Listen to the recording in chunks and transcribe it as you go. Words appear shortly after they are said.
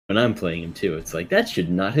when I'm playing him too. It's like that should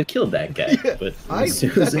not have killed that guy. Yeah, But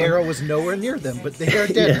that arrow was nowhere near them, but they are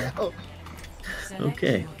dead now.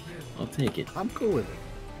 Okay, I'll take it. I'm cool with it.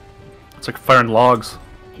 It's like firing logs.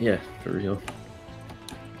 Yeah, for real.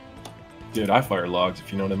 Dude, I fire logs,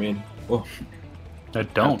 if you know what I mean. Whoa. I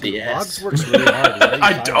don't. Logs works really hard. Right?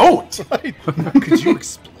 I don't! Could you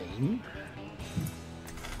explain?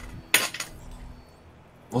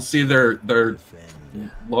 Well, see, they're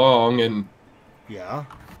long and Yeah.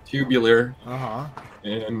 tubular Uh-huh.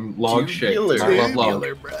 and log shaped. Tubular. I love log.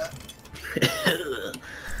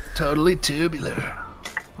 Totally tubular.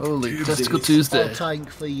 Holy testicle All Tuesday. tank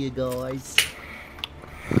for you guys.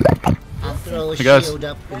 I'll throw a Hey, guys. shield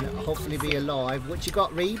up and hopefully be alive. What you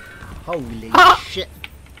got, Reed? Holy shit.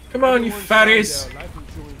 Come on, you fatties!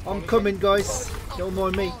 I'm coming, guys. Don't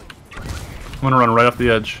mind me. I'm gonna run right off the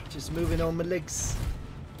edge. Just moving on my legs.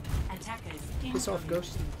 Piss off,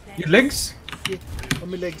 Ghost. You legs? Yeah, on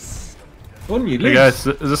my legs. On you Hey legs.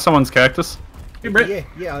 guys, is this someone's cactus? Hey, Brit.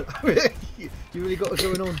 Yeah. You really got it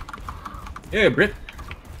going on. Yeah, Brit.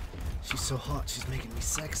 She's so hot, she's making me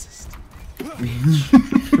sexist.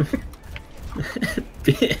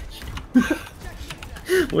 Bitch.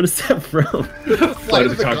 What is that from? Flight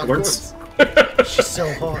of the Conchords. She's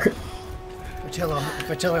so hot. If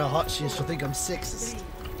I tell her how hot she is, she'll think I'm sexist.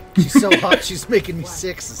 She's so hot, she's making me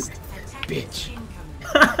sexist. Bitch.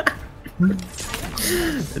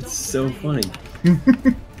 It's so funny.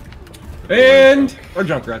 And our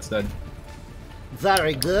Junkrat's dead.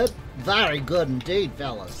 Very good indeed,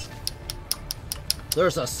 fellas.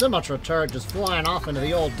 There's a Symmetra turret just flying off into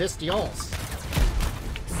the old Distions.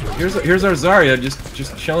 Here's our Zarya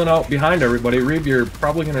just chilling out behind everybody. Reeb, you're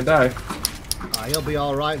probably gonna die. He'll be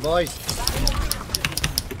alright, boys.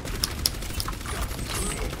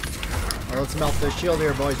 Alright, let's melt this shield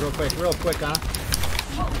here, boys, real quick, huh?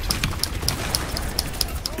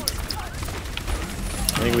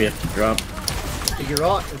 I think we have to drop. You're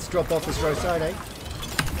right, let's drop off this right side, eh?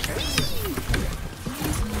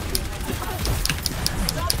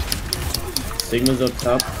 Sigma's up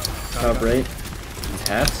top right. He's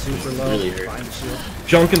half. Super He's low. really hurt. Find the shield.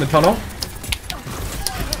 Junk in the tunnel.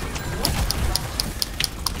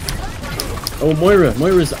 Oh,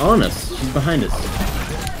 Moira's on us. She's behind us.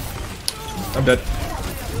 I'm dead.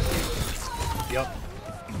 Yep.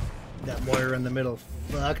 That Moira in the middle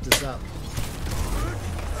fucked us up.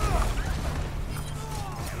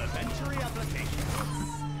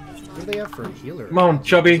 What do they have for a healer? Come on,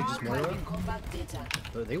 Chubby. Just Moira?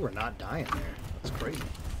 They were not dying there. That's crazy.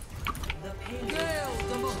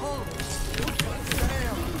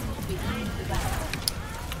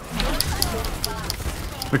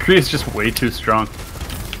 McCree is just way too strong.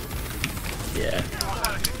 Yeah.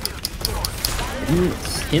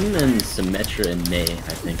 Him and Symmetra and May, I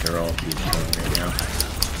think, are all too strong right now.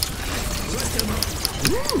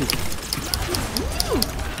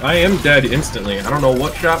 I am dead instantly. I don't know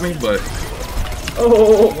what shot me, but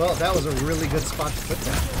Oh! Well, that was a really good spot to put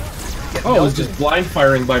that. oh, it was just blind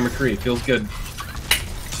firing by McCree. Feels good.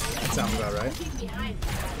 That sounds about right.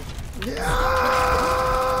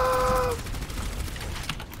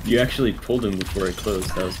 You actually pulled him before it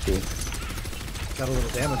closed. That was cool. Got a little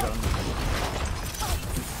damage on him.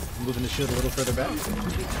 Moving the shield a little further back.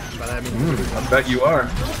 By that I mean, I bet you are.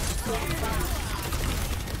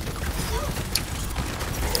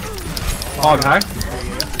 Hog high.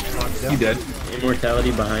 You dead.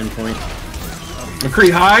 Immortality behind point.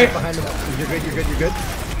 McCree high. behind him. You're good.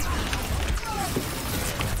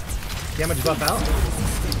 Damage buff out.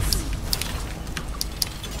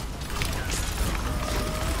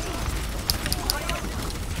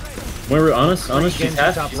 Moira on us, she's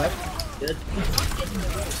half. Top left. Good.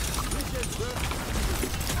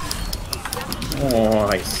 Oh,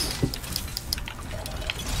 nice.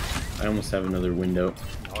 I almost have another window.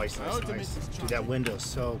 Nice. Dude, that window's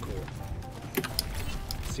so cool.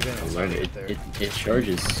 See that I love right it. there. It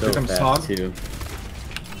charges so Here comes fast Hog. too.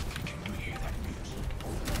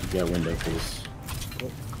 You got window, please.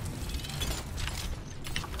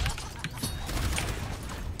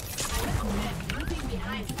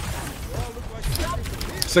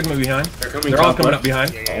 Sigma behind. They're They're all coming up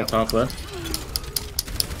behind. All top left.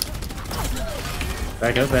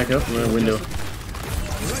 Back up, I'm in a window.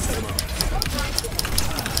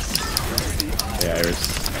 Yeah,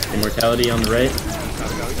 Iris. Immortality on the right.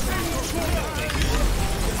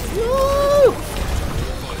 Woo!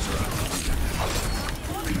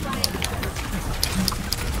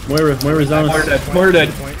 Moira's on Moira us. dead. Moira dead.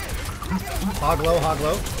 Hog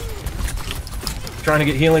low. Trying to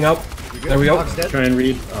get healing up. There we go. Hog's dead. Try and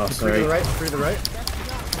read. Oh, Free to sorry. the right, free to the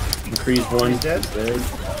right. Increase one. He's dead. Dead.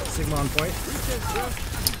 Sigma on point.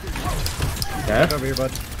 Get Deth? over here,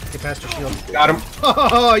 bud. Get past your shield. Got him.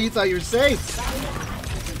 Oh, you thought you were safe.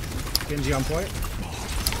 Genji on point.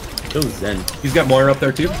 Kill Zen. He's got Moira up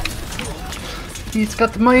there too. He's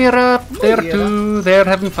got Moira up there Moira. too. They're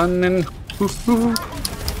having fun and hoo-hoo.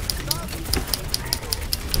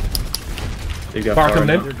 They got Far far coming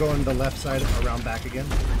in. enough. You're going the left side, around back again.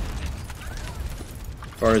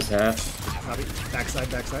 Far as half. Copy. Backside,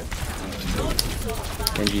 backside.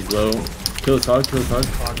 Genji's low. Kill his hog, kill his hog.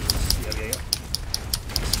 Fog. Yeah.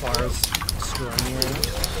 As far as screwing you right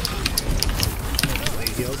now. Late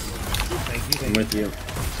heals. Thank you, I'm thank you. with you.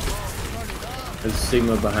 There's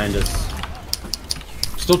Sigma behind us.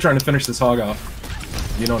 Still trying to finish this hog off.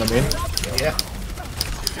 You know what I mean? Yeah.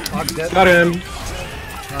 Hog's dead. Got him.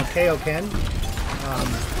 KO Ken.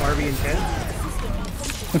 Barbie and Ken.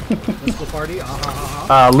 Let's go party.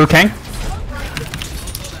 Liu Kang.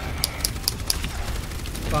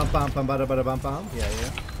 Bum bum bum bada bada bum bum. Yeah.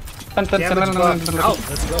 Dun, dun, Damage dun, dun, buff dun, dun, out. dun.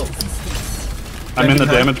 Let's go. I'm in the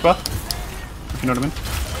behind. damage buff. You know what I mean?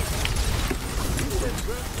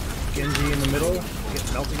 Genji in the middle.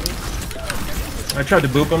 Get melting me. I tried to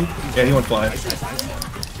boop him. Yeah, he went flying. Nice.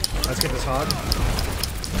 Let's get this hog.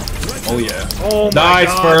 Oh yeah. Oh my Nice,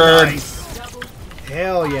 god, Ferg. nice.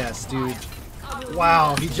 Hell yes, dude.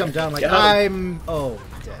 Wow, he jumped down like Got I'm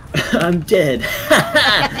dead. I'm dead.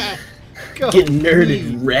 Go Get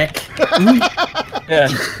nerded, me. wreck. Yeah.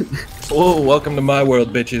 Oh, welcome to my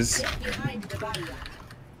world, bitches.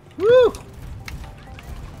 Woo!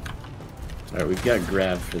 Alright, we've got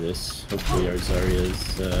grab for this. Hopefully our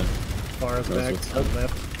Zarya's Bars knows back, what's up.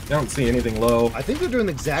 left. I don't see anything low. I think they're doing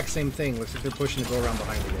the exact same thing. Looks like they're pushing to go around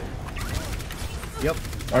behind again.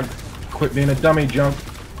 Yep. Quit being a dummy, junk.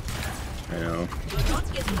 I know.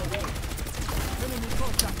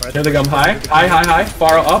 Alright, Here they come. High.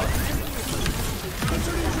 Far up.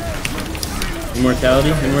 Immortality,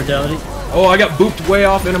 immortality. Oh, I got booped way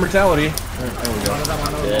off in immortality. There we go.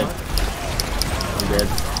 Dead. I'm dead.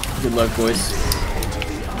 Good luck, boys.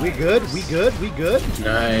 We good? We good? We good?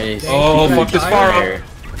 Nice. Oh, Huge fuck this tire. far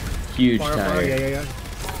up. Huge Far, tire.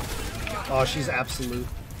 yeah. Oh, she's absolute.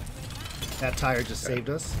 That tire just saved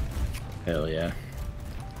us. Hell yeah.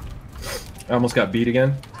 I almost got beat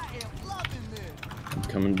again. I'm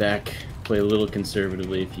coming back. Play a little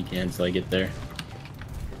conservatively if you can until I get there.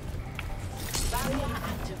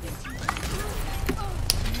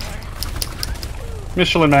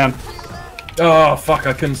 Michelin Man. Oh, fuck.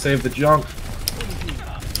 I couldn't save the junk.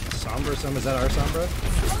 Sombra, is that our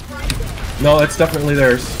Sombra? No, that's definitely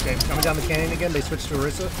theirs. Okay, coming down the canyon again. They switched to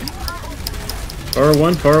Orisa. Far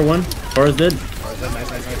one, far one. Far is dead.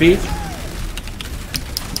 Nice. Beat.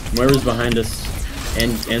 Moira's behind us.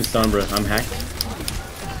 And Sombra. I'm hacked.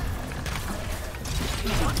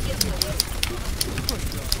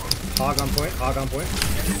 Hog on point.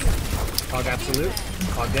 Hog absolute.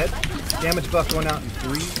 Hog dead. Damage buff going out in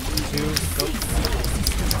 3, 2, go.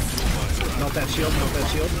 Melt that shield.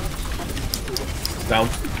 Down.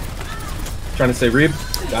 Trying to save Reeb.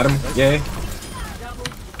 Got him. Yay.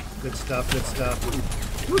 Good stuff.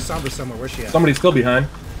 Ooh, Sombra somewhere. Where's she at? Somebody's still behind.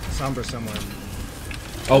 Sombra somewhere.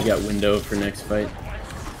 Oh, We got window for next fight.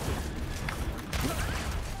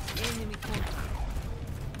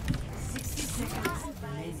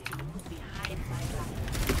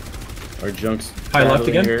 Our junk's High left battling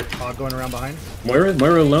again? here. Hog going around behind. Moira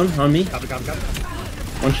alone on me. Copy.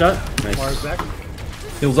 One shot. Mars Nice. back.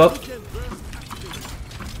 heals up.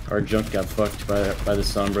 Our junk got fucked by the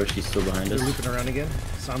Sombra. She's still behind They're us. looping around again.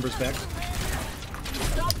 Sombra's back.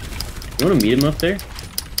 You want to meet him up there?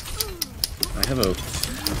 I have a. Oh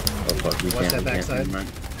fuck! You Watch can't. that We can't. backside. Never mind.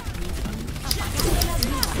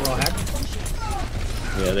 We're all hacked.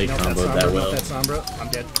 Yeah, they Melt that comboed Sombra. that Melt well. that Sombra. I'm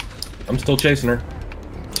dead. I'm still chasing her.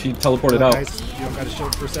 She teleported Oh, out. guys, you don't got a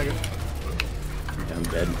shield for a second. Yeah, I'm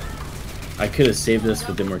dead. I could have saved us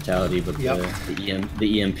with immortality, but Yep.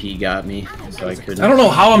 the EMP got me, so I couldn't. I don't know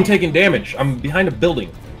how I'm taking damage. I'm behind a building.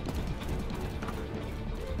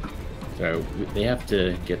 Sorry, they have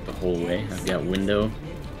to get the whole way. I've got window.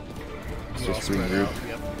 Let's We're all just spread regroup. out.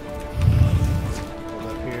 Yep.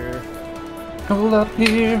 Hold up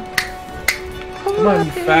here. Hold up here. Come on,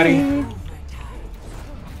 you fatty.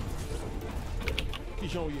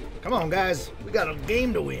 Come on, guys. We got a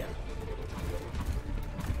game to win.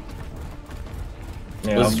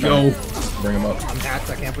 Yeah, Let's I'm trying go. to bring him up. I'm hacked.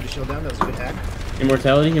 I can't put a shield down. That was a good hack.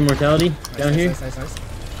 Immortality, down here. Nice.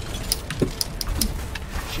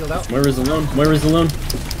 Shield out. Moira's alone.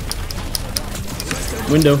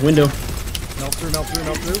 Window. Melt through.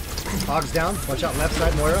 Hog's down. Watch out, left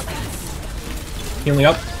side, Moira. Healing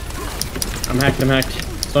up. I'm hacked.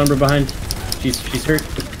 Sombra behind. She's hurt.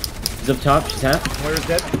 She's up top. She's half. Moira's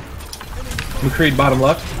dead. McCree bottom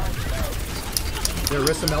left. There,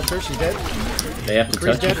 Orisa melts her. She's dead. They have to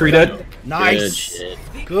McCree's touch. dead. McCree dead. Good Nice. shit.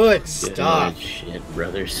 Good stuff. Good shit,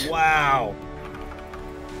 brothers. Wow.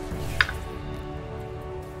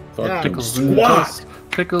 Fucking Pickles and Squat. toast.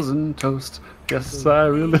 Pickles and toast. Yes, I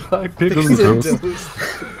really like pickles and toast.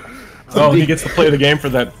 Oh, he gets to play the game for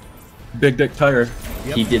that big dick tire.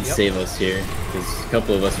 Yep, He did yep. save us here, because a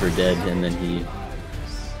couple of us were dead, and then he...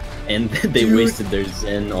 And they Dude. wasted their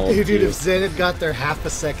Zen all Dude, too. if Zen had got there half a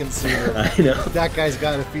second sooner, I know. that guy's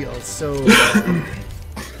gotta feel so.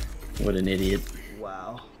 What an idiot.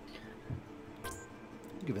 Wow.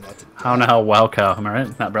 Giving that to I don't know how wow cow, am I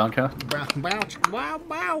right? Not brown cow? Wow, wow,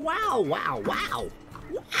 wow, wow, wow, wow,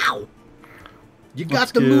 wow. You got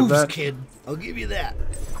Let's the give moves, that- kid. I'll give you that.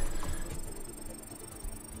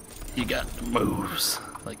 You got the moves.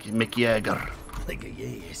 Like Mick Jagger. Like a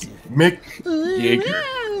yes. Mick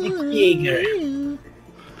Jaeger.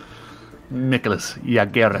 Nicholas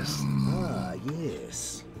Jageris. Ah,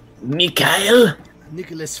 yes. Mikhail?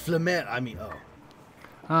 Nicholas Flamel. I mean, oh.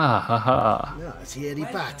 Ah, ha, ha. No, it's Harry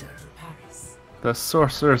Potter. The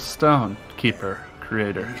Sorcerer's Stone Keeper,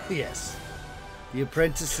 creator Yes. The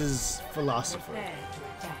Apprentice's philosopher.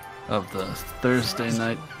 of the Thursday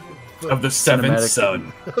night. Of the seventh Cinematic.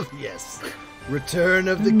 son. Yes. Return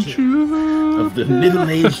of the King. Of the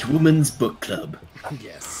middle-aged woman's book club.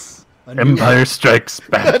 Yes. A new- Empire Strikes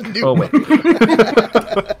Back. new- Oh, wait.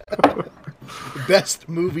 Best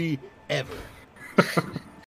movie ever.